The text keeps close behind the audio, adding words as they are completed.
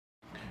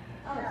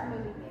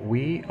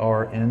We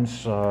are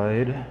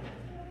inside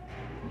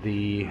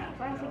the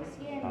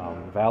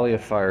Valley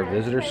of Fire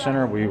Visitor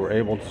Center. We were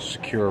able to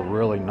secure a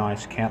really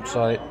nice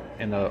campsite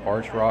in the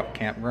Arch Rock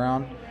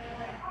campground.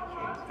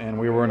 And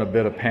we were in a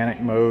bit of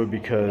panic mode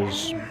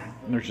because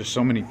there's just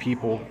so many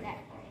people.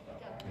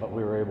 But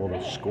we were able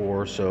to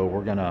score, so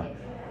we're going to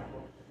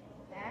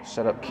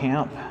set up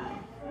camp.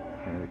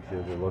 And the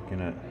kids are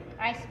looking at...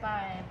 I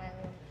Spy.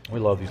 We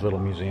love these little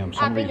museums.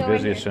 Some of these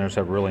visitor centers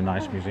have really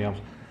nice museums.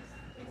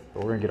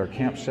 But we're going to get our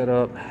camp set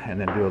up and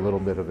then do a little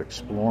bit of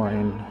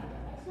exploring.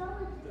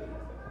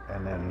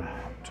 And then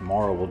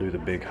tomorrow we'll do the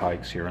big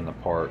hikes here in the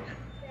park.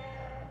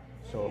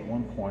 So at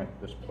one point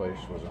this place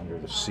was under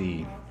the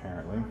sea,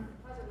 apparently.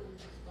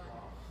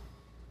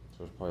 So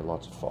there's probably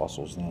lots of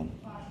fossils then.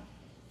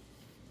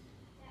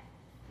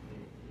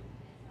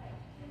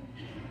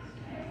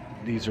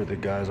 These are the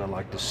guys I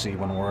like to see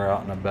when we're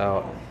out and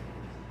about.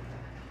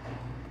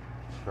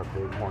 A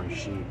bighorn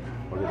sheep.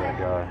 Look at that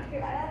guy.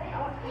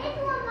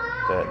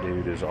 That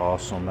dude is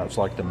awesome. That's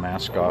like the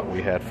mascot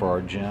we had for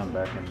our gym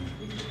back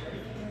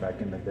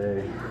in the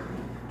day.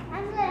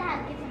 I'm gonna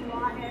have to get some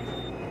water.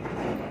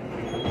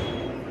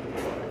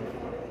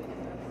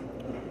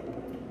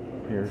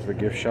 Here's the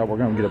gift shop. We're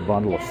gonna get a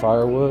bundle of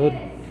firewood.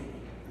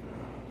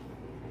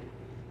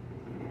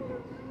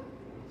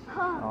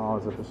 Oh,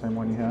 is it the same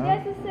one you have?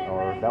 Yeah, it's the same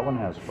or one. That one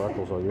has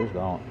freckles. Oh, yours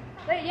don't.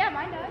 Wait, yeah,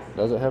 mine does.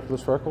 Does it have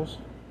those freckles?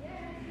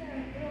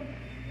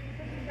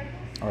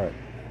 All right,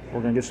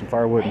 we're gonna get some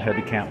firewood and head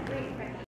to camp.